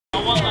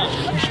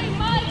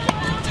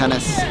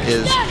tennis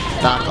is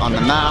back on the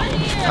map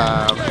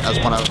as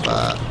one of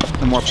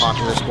the more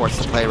popular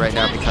sports to play right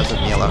now because of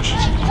Milos.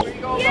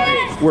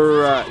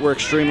 We're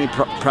extremely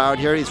proud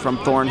here. He's from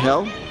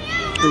Thornhill.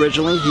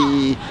 Originally,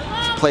 he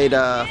played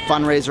a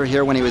fundraiser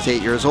here when he was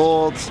 8 years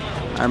old.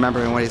 I remember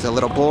him when he was a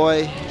little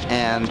boy,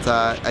 and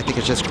I think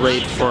it's just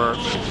great for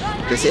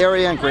this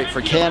area and great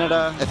for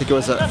Canada. I think it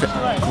was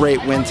a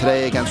great win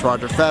today against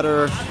Roger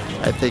Federer.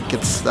 I think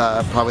it's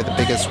probably the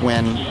biggest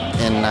win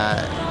in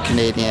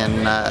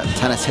Canadian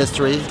tennis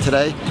history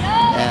today,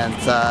 and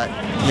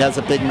he has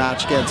a big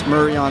match against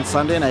Murray on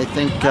Sunday, and I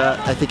think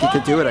he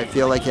could do it. I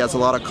feel like he has a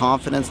lot of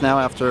confidence now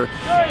after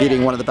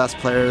beating one of the best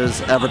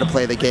players ever to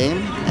play the game,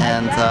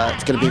 and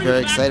it's going to be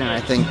very exciting.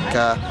 I think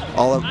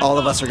all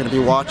of us are going to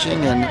be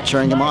watching and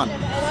cheering him on.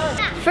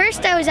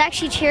 First, I was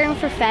actually cheering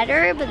for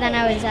Federer, but then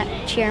I was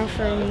cheering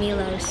for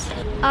Milos.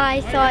 I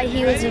thought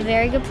he was a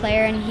very good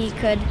player, and he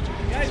could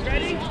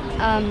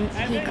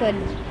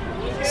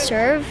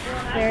serve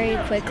very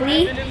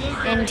quickly,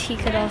 and he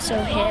could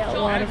also hit a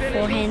lot of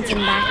forehands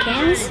and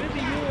backhands.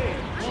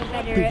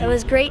 It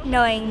was great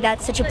knowing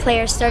that such a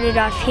player started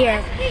off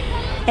here,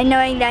 and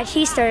knowing that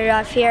he started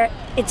off here,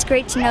 it's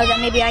great to know that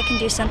maybe I can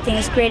do something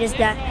as great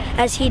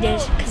as he did,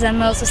 because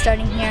I'm also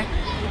starting here.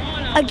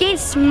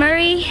 Against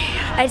Murray,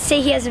 I'd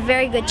say he has a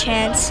very good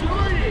chance.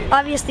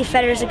 Obviously,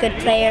 Federer's a good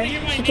player.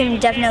 He can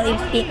definitely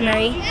beat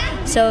Murray.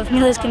 So if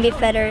Milos can beat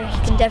Federer,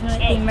 he can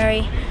definitely beat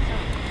Murray.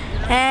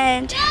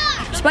 And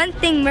there's one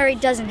thing Murray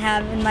doesn't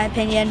have, in my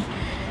opinion.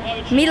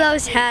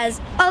 Milos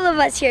has all of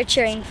us here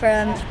cheering for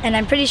him, and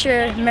I'm pretty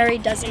sure Murray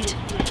doesn't.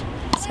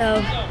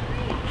 So,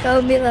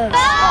 go Milos.